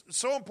is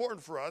so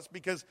important for us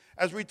because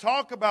as we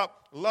talk about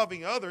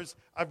loving others,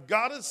 I've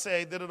got to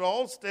say that it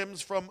all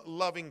stems from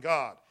loving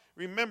God.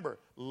 Remember,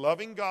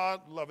 loving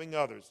God, loving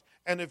others.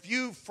 And if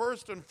you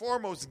first and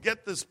foremost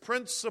get this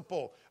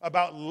principle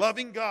about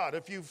loving God,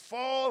 if you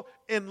fall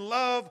in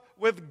love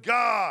with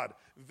God,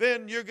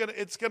 then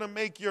it's going to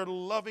make your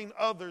loving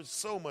others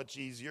so much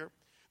easier.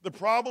 The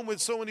problem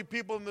with so many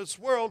people in this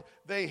world,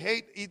 they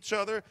hate each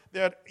other,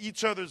 they're at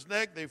each other's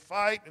neck, they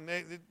fight, and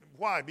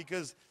why?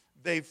 Because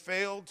they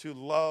fail to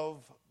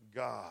love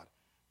God.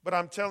 But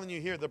I'm telling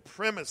you here, the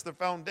premise, the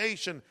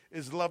foundation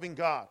is loving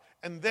God.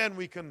 And then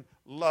we can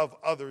love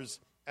others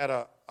at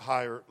a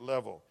higher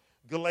level.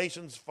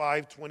 Galatians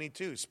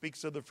 5:22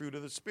 speaks of the fruit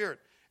of the Spirit.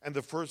 And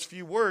the first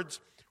few words,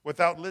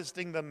 without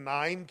listing the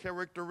 9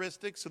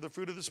 characteristics of the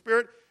fruit of the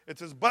Spirit, it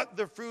says, but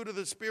the fruit of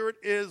the Spirit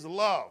is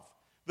love.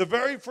 The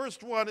very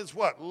first one is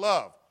what?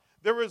 Love.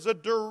 There is a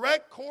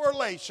direct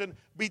correlation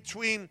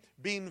between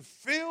being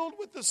filled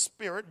with the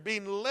Spirit,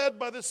 being led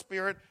by the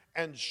Spirit,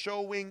 and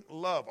showing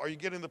love. Are you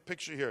getting the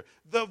picture here?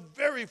 The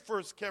very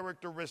first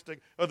characteristic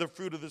of the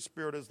fruit of the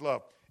Spirit is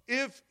love.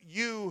 If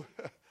you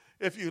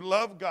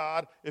love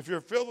God, if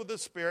you're filled with the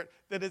Spirit,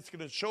 then it's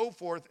going to show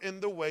forth in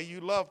the way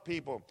you love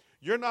people.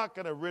 You're not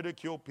going to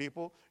ridicule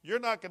people. You're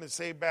not going to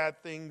say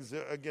bad things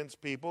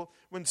against people.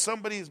 When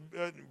somebody's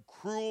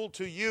cruel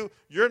to you,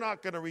 you're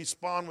not going to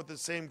respond with the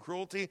same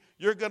cruelty.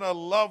 You're going to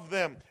love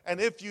them. And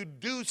if you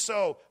do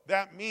so,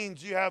 that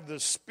means you have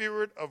the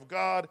Spirit of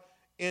God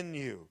in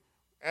you.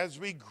 As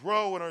we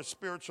grow in our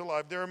spiritual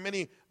life, there are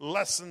many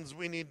lessons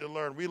we need to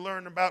learn. We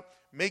learn about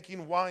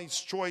making wise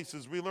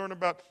choices. We learn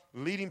about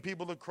leading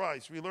people to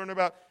Christ. We learn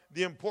about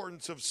the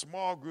importance of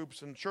small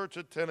groups and church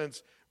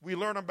attendance. We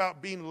learn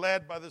about being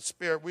led by the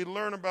Spirit. We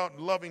learn about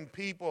loving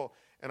people.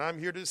 And I'm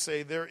here to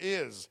say there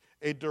is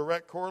a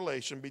direct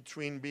correlation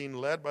between being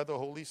led by the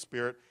Holy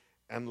Spirit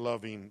and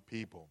loving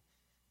people.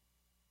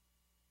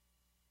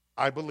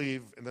 I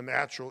believe in the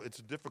natural, it's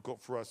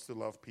difficult for us to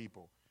love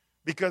people.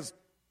 Because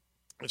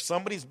if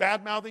somebody's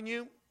bad-mouthing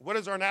you, what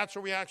is our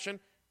natural reaction?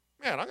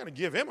 Man, I'm going to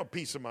give him a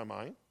piece of my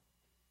mind.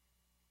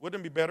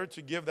 Wouldn't it be better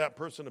to give that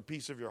person a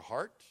piece of your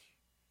heart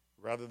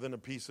rather than a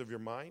piece of your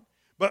mind?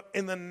 But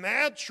in the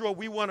natural,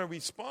 we want to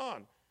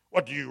respond.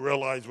 What, do you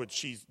realize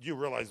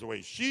the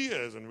way she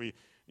is? And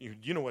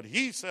you know what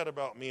he said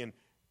about me? And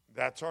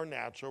that's our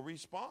natural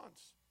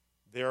response.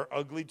 They're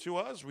ugly to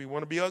us. We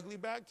want to be ugly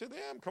back to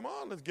them. Come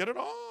on, let's get it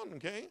on,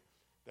 okay?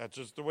 That's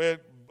just the way,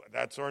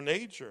 that's our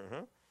nature,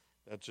 huh?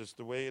 That's just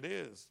the way it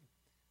is.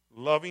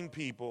 Loving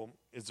people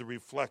is a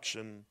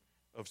reflection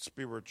of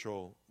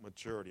spiritual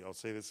maturity. I'll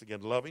say this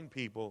again. Loving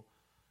people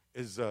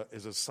is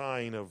a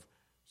sign of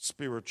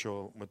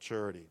spiritual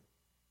maturity.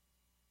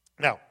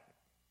 Now,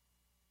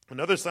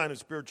 another sign of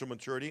spiritual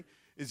maturity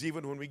is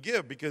even when we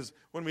give, because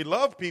when we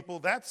love people,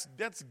 that's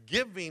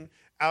giving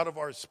out of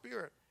our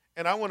spirit.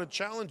 And I want to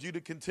challenge you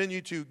to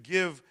continue to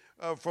give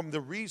from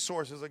the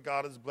resources that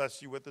God has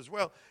blessed you with as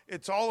well.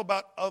 It's all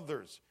about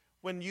others.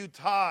 When you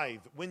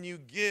tithe, when you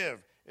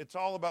give, it's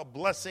all about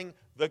blessing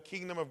the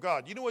kingdom of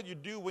God. You know what you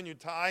do when you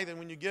tithe and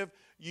when you give?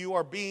 You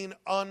are being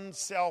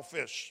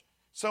unselfish.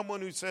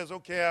 Someone who says,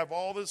 okay, I have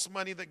all this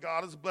money that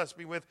God has blessed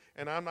me with,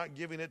 and I'm not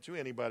giving it to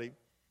anybody.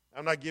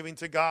 I'm not giving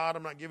to God.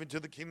 I'm not giving to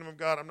the kingdom of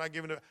God.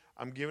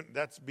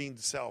 That's being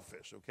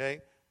selfish,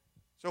 okay?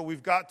 So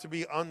we've got to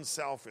be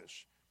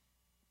unselfish.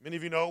 Many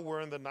of you know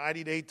we're in the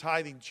 90-day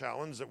tithing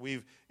challenge that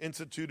we've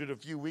instituted a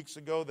few weeks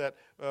ago that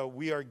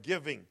we are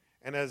giving.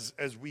 And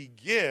as we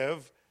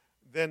give,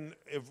 then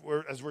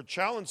as we're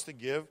challenged to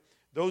give,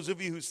 those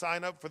of you who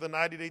sign up for the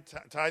 90-day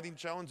tithing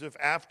challenge, if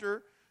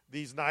after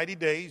these 90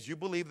 days you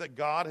believe that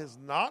God has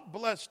not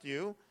blessed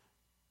you,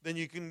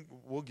 then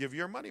we'll give you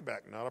your money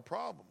back. Not a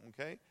problem,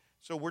 okay?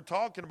 So we're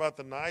talking about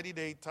the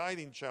 90-day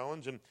tithing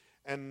challenge,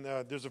 and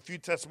there's a few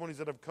testimonies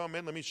that have come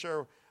in. Let me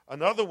share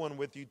another one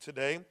with you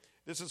today.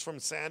 This is from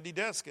Sandy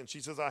Deskin.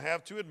 She says, I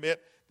have to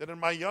admit that in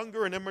my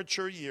younger and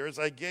immature years,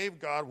 I gave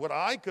God what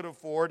I could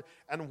afford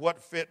and what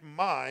fit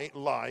my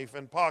life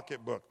and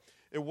pocketbook.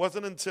 It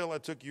wasn't until I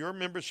took your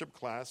membership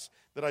class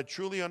that I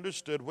truly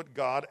understood what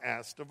God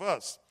asked of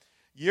us.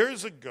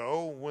 Years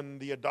ago, when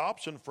the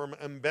adoption firm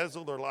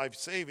embezzled our life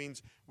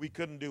savings, we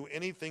couldn't do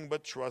anything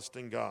but trust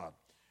in God.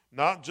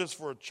 Not just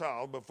for a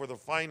child, but for the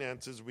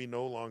finances we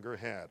no longer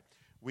had.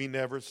 We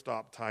never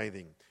stopped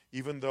tithing,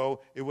 even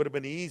though it would have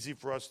been easy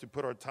for us to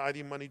put our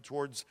tithing money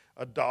towards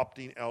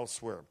adopting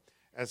elsewhere.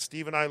 As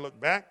Steve and I look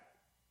back,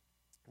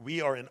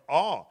 we are in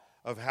awe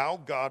of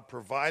how God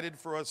provided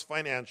for us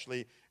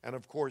financially, and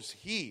of course,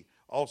 He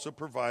also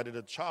provided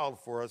a child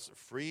for us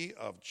free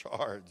of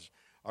charge.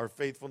 Our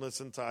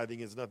faithfulness in tithing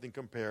is nothing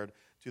compared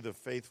to the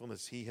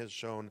faithfulness He has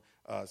shown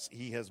us.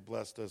 He has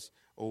blessed us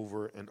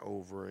over and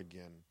over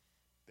again.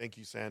 Thank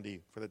you,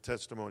 Sandy, for the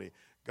testimony.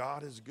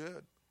 God is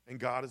good, and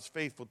God is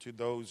faithful to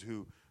those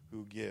who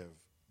give,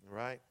 all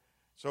right?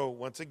 So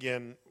once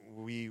again,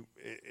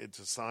 it's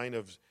a sign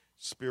of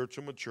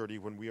spiritual maturity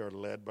when we are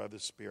led by the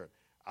Spirit.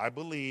 I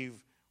believe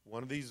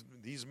one of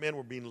these men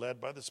were being led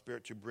by the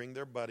Spirit to bring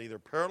their buddy, their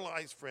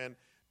paralyzed friend,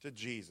 to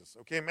Jesus.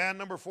 Okay, man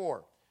number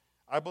 4.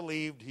 I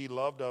believed he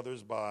loved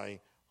others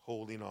by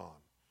holding on.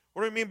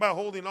 What do I mean by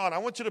holding on? I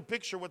want you to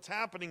picture what's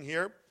happening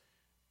here.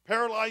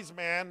 Paralyzed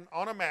man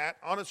on a mat,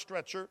 on a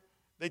stretcher.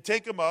 They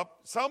take him up.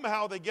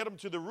 Somehow they get him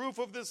to the roof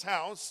of this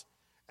house,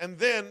 and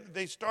then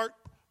they start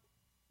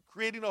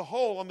creating a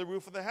hole on the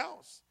roof of the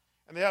house.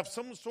 And they have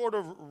some sort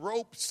of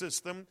rope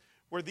system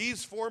where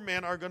these 4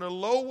 men are going to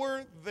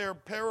lower their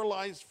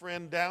paralyzed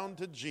friend down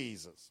to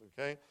Jesus,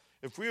 okay?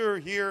 If we were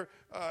here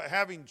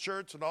having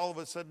church and all of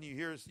a sudden you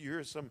hear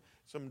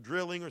some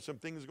drilling or some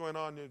things going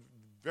on,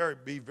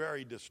 it'd be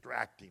very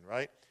distracting,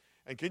 right?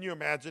 And can you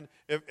imagine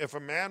if a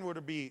man were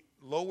to be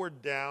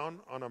lowered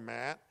down on a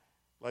mat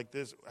like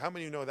this, how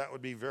many of you know that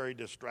would be very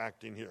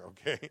distracting here,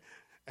 okay?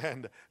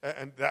 And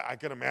that, I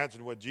can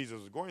imagine what Jesus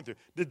was going through.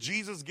 Did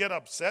Jesus get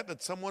upset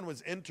that someone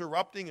was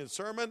interrupting his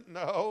sermon?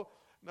 No,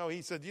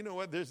 he said, you know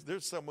what,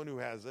 there's someone who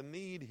has a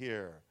need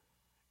here.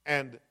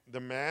 And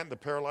the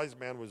paralyzed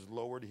man was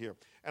lowered here.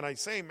 And I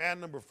say man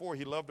number 4,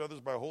 he loved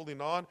others by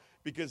holding on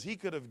because he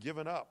could have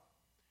given up.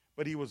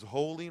 But he was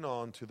holding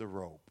on to the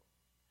rope.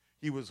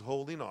 He was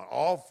holding on.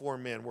 All 4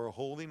 men were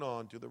holding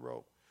on to the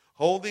rope.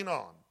 Holding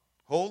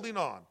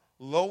on,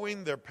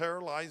 lowering their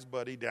paralyzed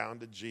buddy down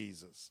to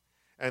Jesus.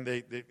 And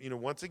they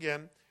once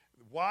again,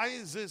 why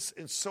is this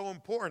so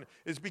important?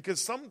 It's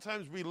because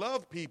sometimes we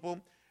love people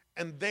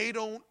and they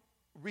don't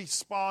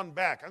respond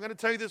back. I'm going to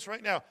tell you this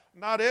right now.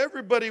 Not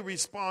everybody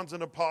responds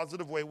in a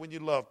positive way when you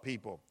love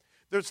people.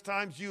 There's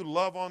times you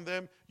love on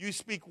them, you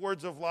speak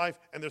words of life,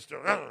 and they're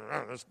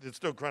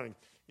still trying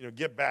to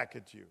get back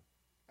at you.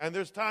 And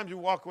there's times you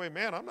walk away,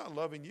 man, I'm not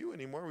loving you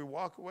anymore. We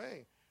walk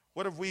away.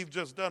 What have we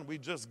just done?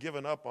 We've just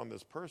given up on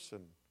this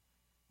person.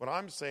 What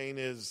I'm saying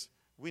is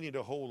we need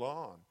to hold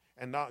on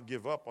and not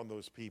give up on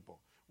those people.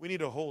 We need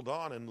to hold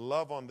on and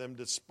love on them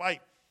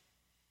despite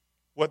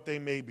what they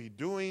may be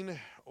doing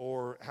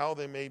or how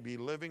they may be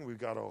living. We've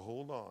got to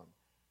hold on.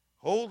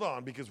 Hold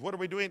on, because what are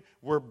we doing?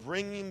 We're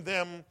bringing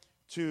them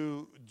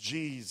to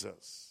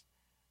Jesus.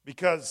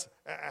 Because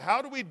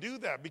how do we do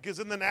that? Because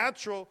in the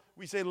natural,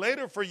 we say,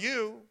 later for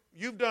you,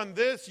 you've done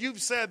this,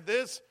 you've said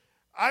this,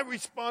 I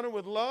responded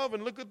with love,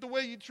 and look at the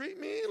way you treat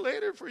me.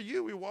 Later for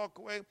you, we walk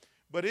away.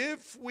 But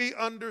if we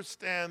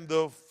understand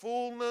the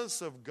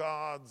fullness of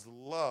God's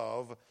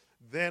love,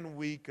 then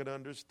we can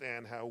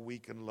understand how we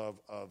can love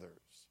others.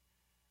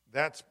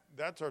 That's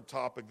our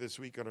topic this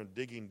week on our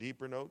Digging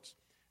Deeper Notes.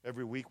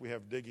 Every week we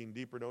have Digging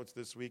Deeper Notes.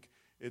 This week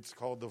it's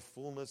called The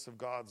Fullness of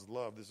God's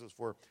Love. This is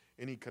for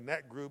any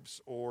Connect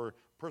groups or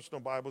personal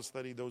Bible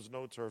study. Those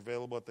notes are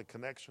available at the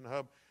Connection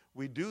Hub.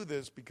 We do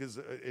this because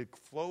it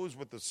flows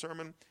with the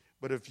sermon.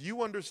 But if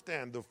you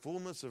understand the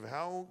fullness of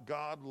how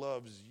God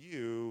loves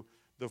you,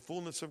 the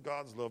fullness of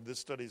God's love, this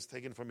study is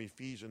taken from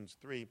Ephesians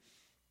 3,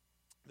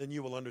 then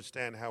you will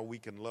understand how we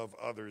can love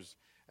others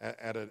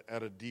at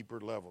a deeper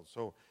level.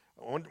 So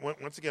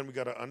once again, we've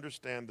got to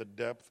understand the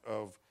depth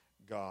of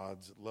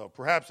God's love.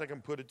 Perhaps I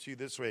can put it to you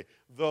this way.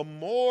 The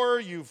more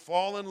you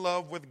fall in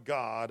love with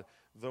God,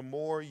 the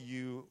more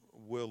you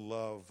will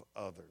love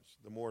others.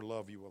 The more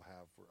love you will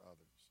have for others.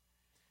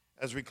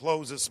 As we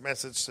close this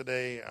message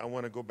today, I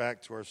want to go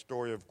back to our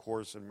story, of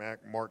course, in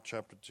Mark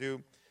chapter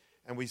 2.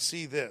 And we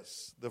see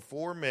this. The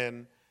four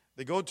men,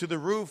 they go to the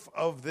roof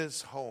of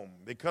this home.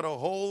 They cut a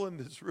hole in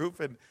this roof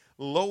and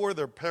lower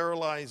their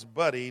paralyzed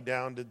buddy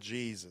down to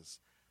Jesus.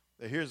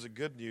 Now, here's the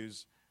good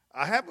news.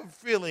 I have a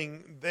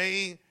feeling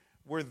they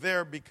were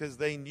there because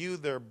they knew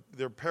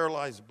their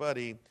paralyzed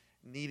buddy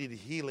needed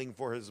healing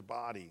for his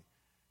body.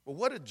 But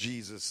what did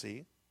Jesus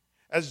see?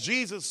 As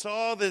Jesus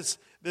saw this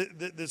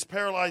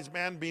paralyzed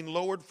man being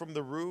lowered from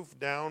the roof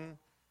down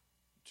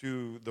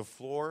to the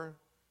floor,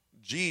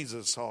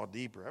 Jesus saw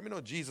deeper. I mean,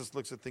 no, Jesus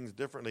looks at things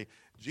differently.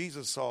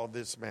 Jesus saw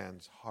this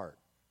man's heart.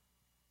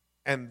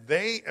 And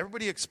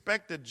everybody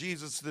expected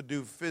Jesus to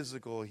do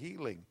physical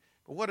healing.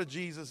 But what did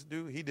Jesus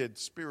do? He did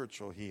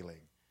spiritual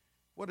healing.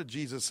 What did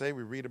Jesus say?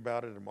 We read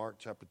about it in Mark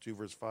chapter 2,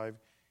 verse 5.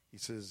 He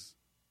says,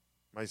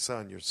 "My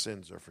son, your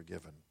sins are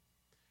forgiven."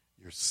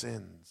 Your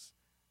sins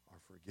are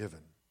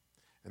forgiven.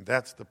 And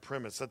that's the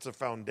premise. That's the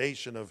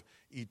foundation of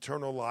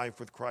eternal life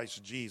with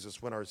Christ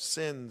Jesus, when our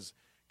sins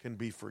can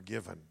be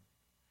forgiven.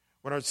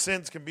 When our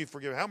sins can be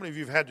forgiven. How many of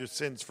you have had your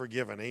sins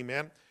forgiven?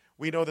 Amen?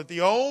 We know that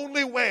the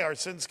only way our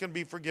sins can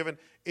be forgiven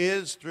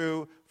is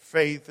through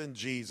faith in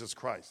Jesus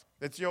Christ.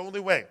 That's the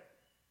only way.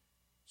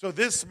 So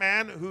this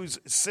man whose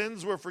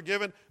sins were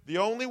forgiven, the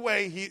only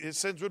way his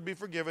sins would be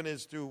forgiven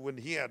is through when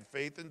he had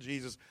faith in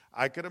Jesus.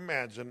 I could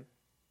imagine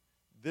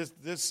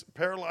this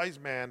paralyzed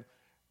man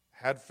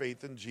had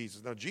faith in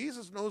Jesus. Now,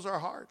 Jesus knows our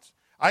hearts.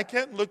 I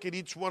can't look at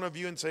each one of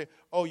you and say,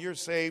 oh, you're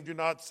saved, you're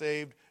not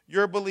saved,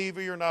 you're a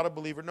believer, you're not a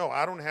believer. No,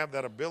 I don't have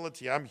that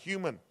ability. I'm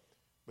human.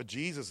 But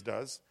Jesus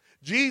does.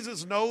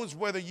 Jesus knows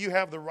whether you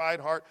have the right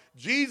heart.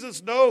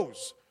 Jesus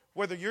knows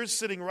whether you're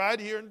sitting right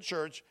here in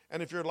church,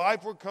 and if your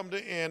life will come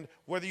to end,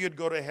 whether you'd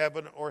go to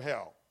heaven or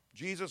hell.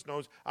 Jesus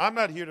knows. I'm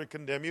not here to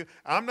condemn you.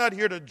 I'm not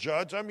here to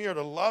judge. I'm here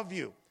to love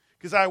you,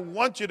 because I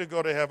want you to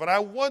go to heaven. I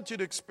want you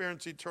to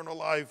experience eternal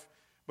life.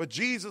 But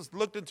Jesus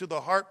looked into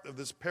the heart of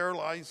this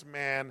paralyzed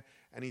man,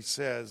 and he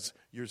says,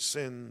 your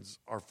sins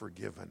are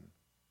forgiven.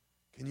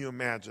 Can you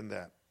imagine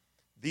that?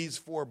 These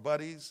four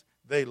buddies,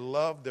 they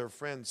loved their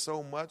friend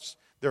so much,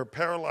 their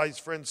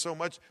paralyzed friend so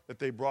much, that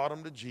they brought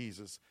him to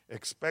Jesus,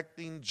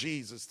 expecting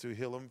Jesus to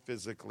heal him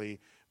physically.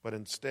 But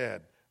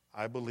instead,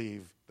 I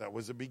believe that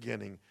was the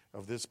beginning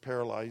of this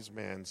paralyzed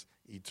man's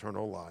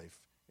eternal life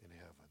in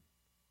heaven.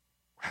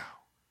 Wow.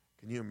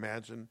 Can you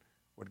imagine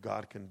what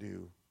God can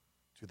do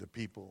to the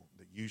people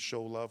that you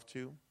show love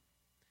to?